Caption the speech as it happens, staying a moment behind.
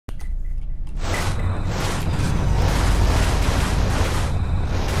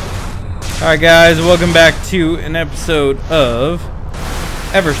Alright guys, welcome back to an episode of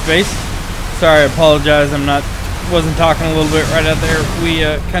Everspace. Sorry, I apologize, wasn't talking a little bit right out there. We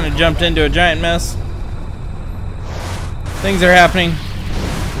kind of jumped into a giant mess. Things are happening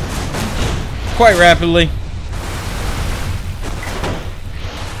quite rapidly.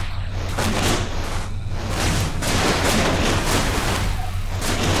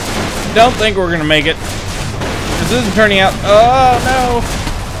 Don't think we're gonna make it. This isn't turning out. Oh no!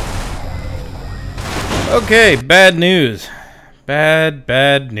 Okay, bad news.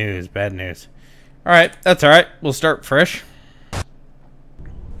 Bad news. Alright, that's alright. We'll start fresh. I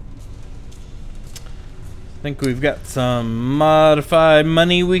think we've got some modified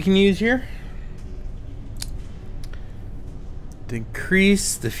money we can use here.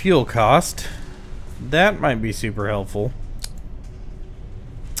 Decrease the fuel cost. That might be super helpful.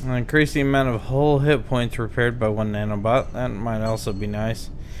 Increase the amount of whole hit points repaired by 1 nanobot. That might also be nice.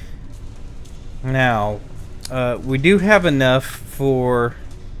 Now, we do have enough for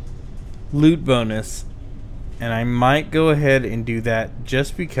loot bonus, and I might go ahead and do that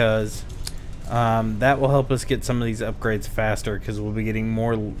just because that will help us get some of these upgrades faster, because we'll be getting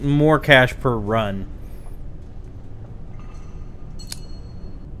more cash per run.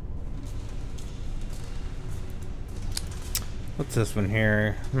 What's this one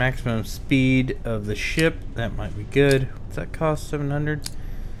here? Maximum speed of the ship. That might be good. What's that cost? 700.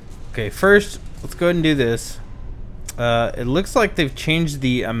 Okay, first, let's go ahead and do this. It looks like they've changed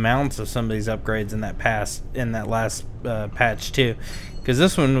the amounts of some of these upgrades in that last patch too, because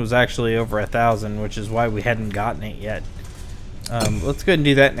this one was actually over 1,000, which is why we hadn't gotten it yet. Let's go ahead and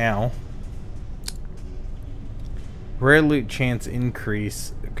do that now. Rare loot chance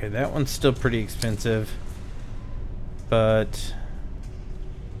increase. Okay, that one's still pretty expensive, but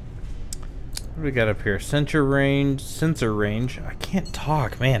what do we got up here? Sensor range. I can't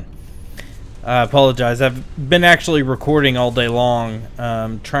talk, man. I apologize. I've been actually recording all day long,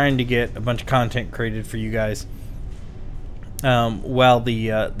 trying to get a bunch of content created for you guys, while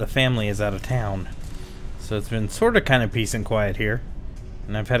the family is out of town. So it's been sort of kind of peace and quiet here,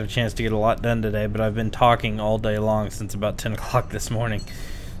 and I've had a chance to get a lot done today, but I've been talking all day long since about 10 o'clock this morning.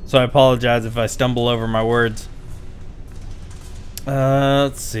 So I apologize if I stumble over my words.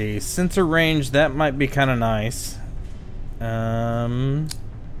 Let's see. Sensor range, that might be kind of nice.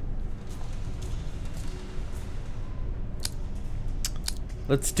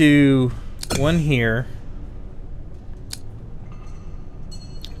 Let's do one here.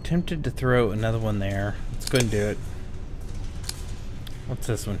 Tempted to throw another one there. Let's go and do it. What's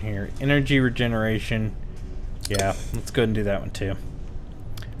this one here? Energy regeneration. Yeah, let's go and do that one too.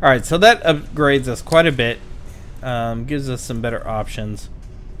 Alright, so that upgrades us quite a bit. Gives us some better options.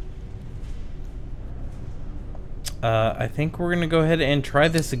 I think we're going to go ahead and try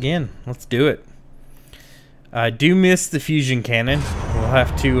this again. Let's do it. I do miss the fusion cannon. We'll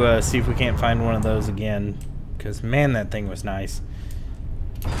have to see if we can't find one of those again, because man, that thing was nice.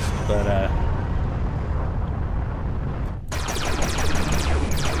 But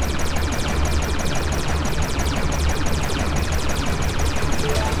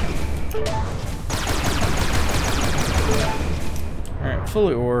alright,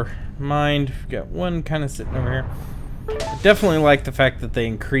 fully ore mined. We've got one kind of sitting over here. I definitely like the fact that they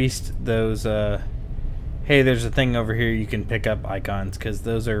increased those hey, there's a thing over here you can pick up icons, because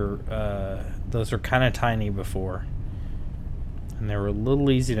those are kind of tiny before, and they were a little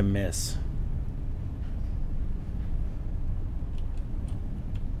easy to miss.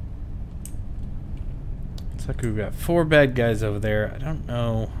 Looks like we've got 4 bad guys over there. I don't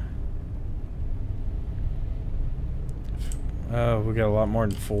know. Oh, we got a lot more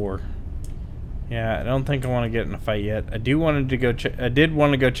than 4. Yeah, I don't think I want to get in a fight yet. I did want to go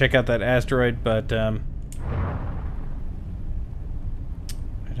check out that asteroid, but I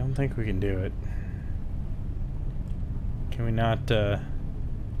don't think we can do it. Can we not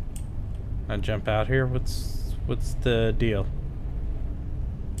jump out here? What's the deal?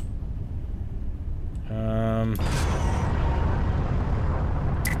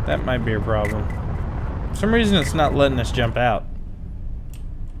 That might be a problem. For some reason it's not letting us jump out.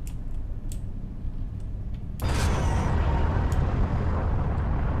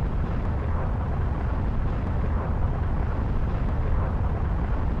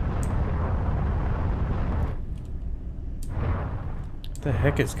 What the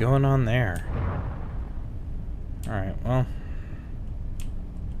heck is going on there? Alright, well,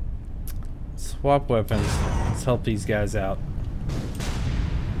 swap weapons. Let's help these guys out.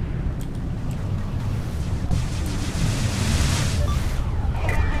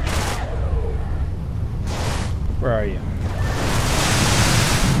 Where are you?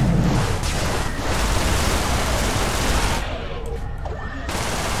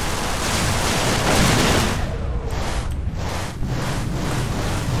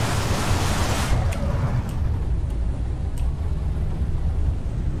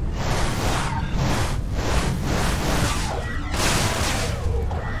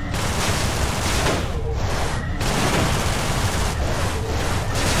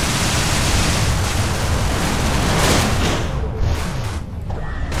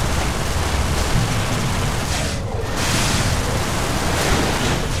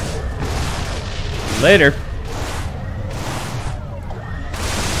 Later.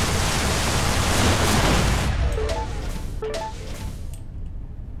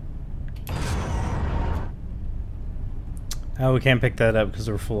 Oh, we can't pick that up because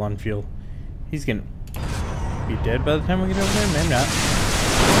we're full on fuel. He's gonna be dead by the time we get over there? Maybe not.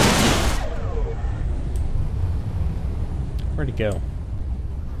 Where'd he go?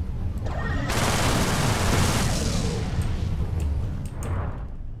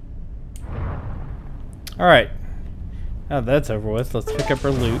 Alright. Now that's over with, let's pick up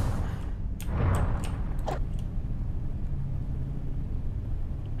our loot.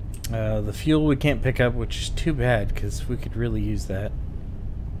 The fuel we can't pick up, which is too bad, because we could really use that.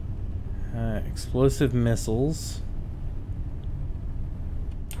 Explosive missiles.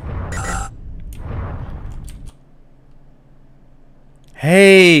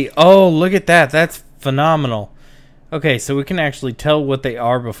 Hey! Oh, look at that. That's phenomenal. Okay, so we can actually tell what they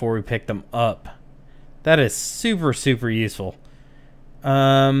are before we pick them up. That is super, super useful.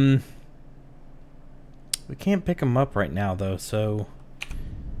 We can't pick them up right now, though, so...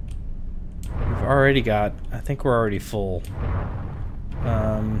 We've already got... I think we're already full.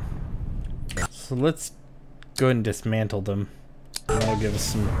 So let's go ahead and dismantle them. That'll give us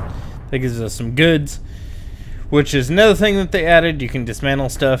some... That gives us some goods. Which is another thing that they added. You can dismantle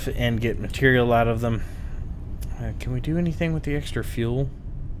stuff and get material out of them. Can we do anything with the extra fuel?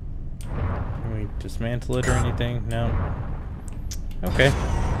 Can we dismantle it or anything? No. Okay.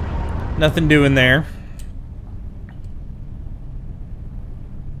 Nothing doing there.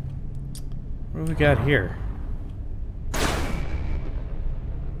 What do we got here?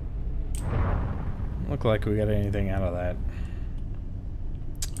 Look like we got anything out of that.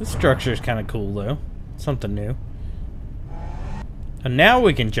 This structure is kind of cool though. Something new. And now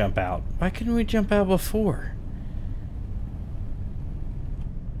we can jump out. Why couldn't we jump out before?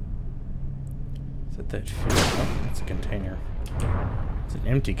 Is it that fuel? Oh, it's a container. It's an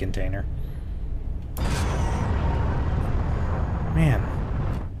empty container. Man.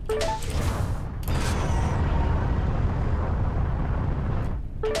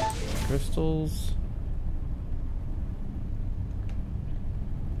 Crystals.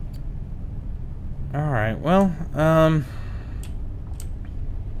 Alright, well,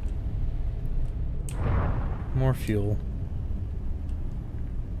 more fuel.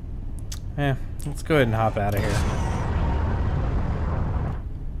 Let's go ahead and hop out of here.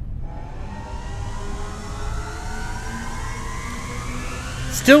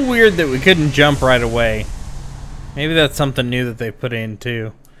 Still weird that we couldn't jump right away. Maybe that's something new that they put in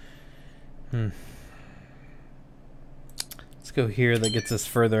too. Let's go here. That gets us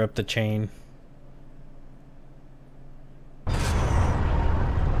further up the chain.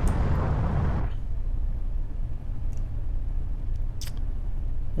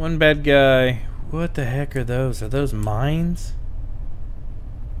 One bad guy. What the heck are those? Are those mines?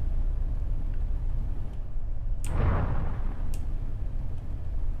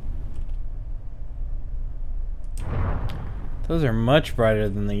 Those are much brighter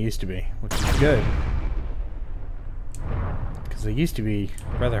than they used to be, which is good. Because they used to be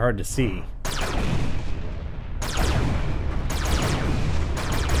rather hard to see.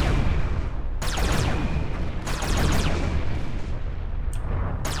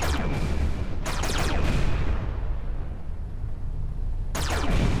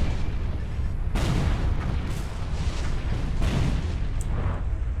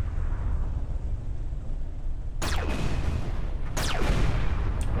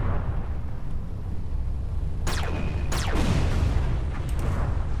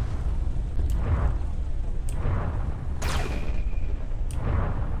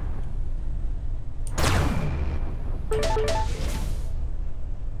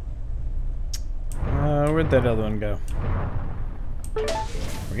 Where'd that other one go? There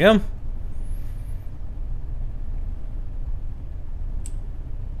we go.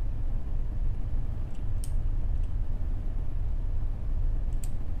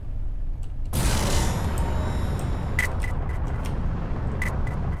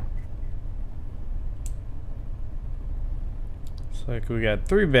 Looks like we got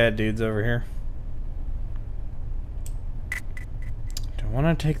 3 bad dudes over here. Do I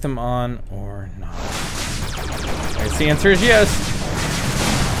want to take them on or not? I guess the answer is yes.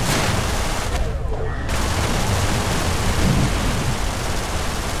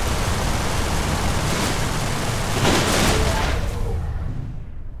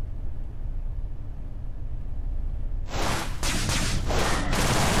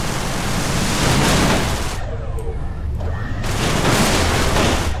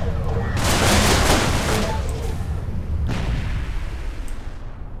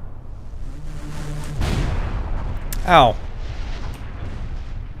 Ow.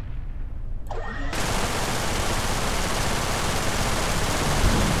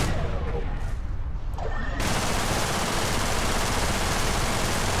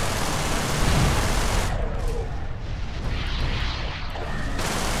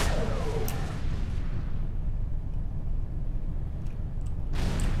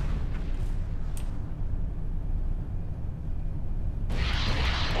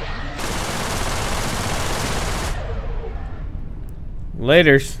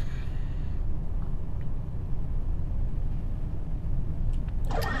 Laters.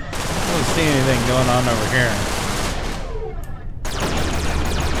 I don't see anything going on over here.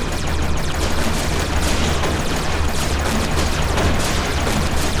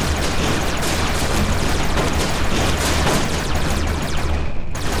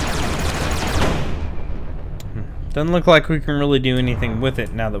 Doesn't look like we can really do anything with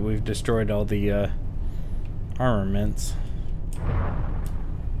it now that we've destroyed all the armaments.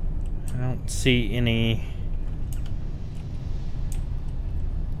 I don't see any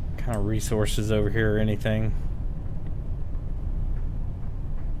kind of resources over here or anything.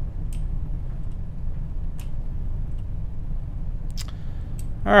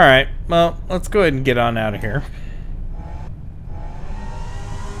 Alright, well, let's go ahead and get on out of here.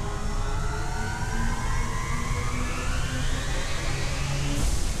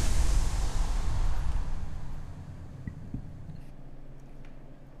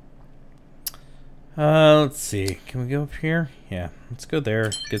 Let's see. Can we go up here? Yeah, let's go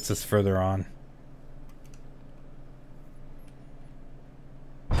there. Gets us further on.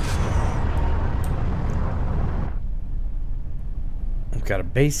 We've got a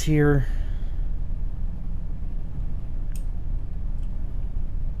base here.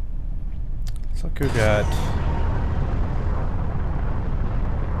 Looks like we've got...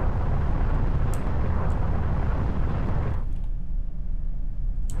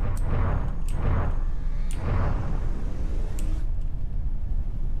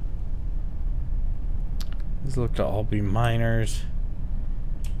 These look to all be miners.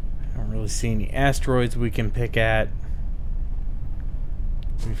 I don't really see any asteroids we can pick at.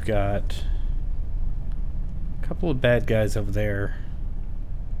 We've got a couple of bad guys over there.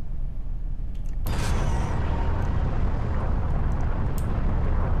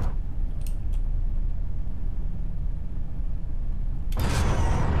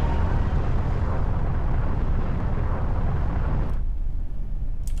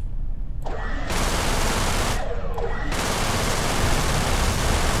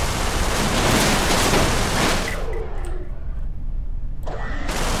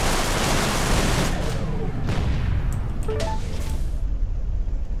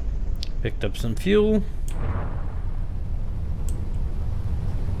 Picked up some fuel.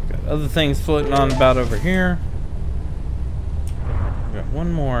 Got other things floating on about over here. Got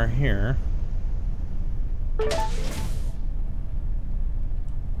one more here.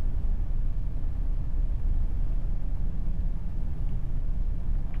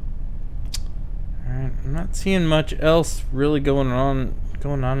 Alright, I'm not seeing much else really going on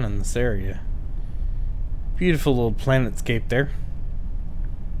in this area. Beautiful little planetscape there.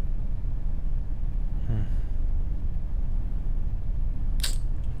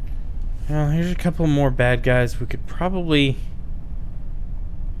 Well, here's a couple more bad guys. We could probably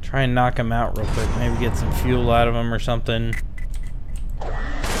try and knock them out real quick. Maybe get some fuel out of them or something.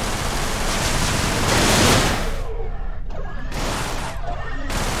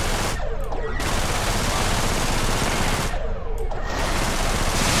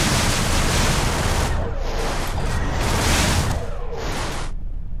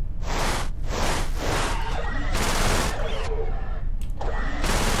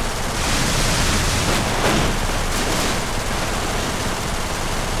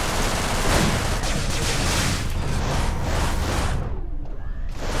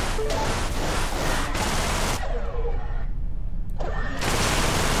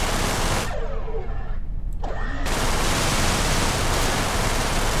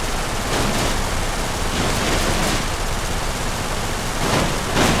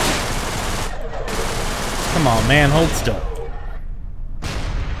 Come on, man, hold still.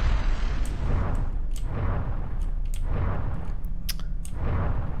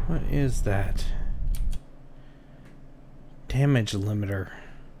 What is that? Damage limiter.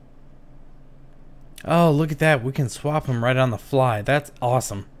 Oh, look at that. We can swap them right on the fly. That's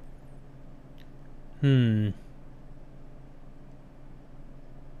awesome.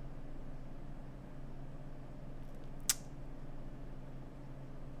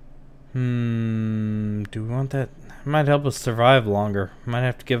 Do we want that? It might help us survive longer. Might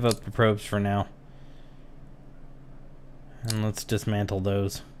have to give up the probes for now. And let's dismantle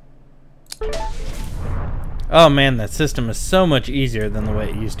those. Oh man, that system is so much easier than the way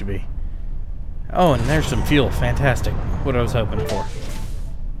it used to be. Oh, and there's some fuel. Fantastic. What I was hoping for.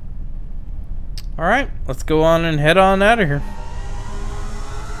 Alright, let's go on and head on out of here.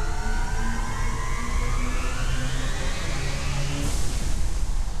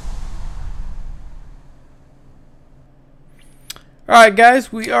 Alright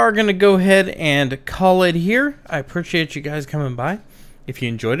guys, we are going to go ahead and call it here. I appreciate you guys coming by. If you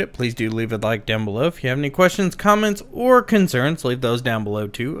enjoyed it, please do leave a like down below. If you have any questions, comments, or concerns, leave those down below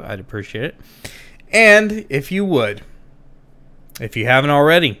too. I'd appreciate it. And if you would, if you haven't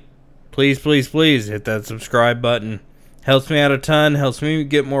already, please, please, please hit that subscribe button. Helps me out a ton. Helps me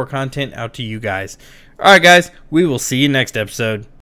get more content out to you guys. Alright guys, we will see you next episode.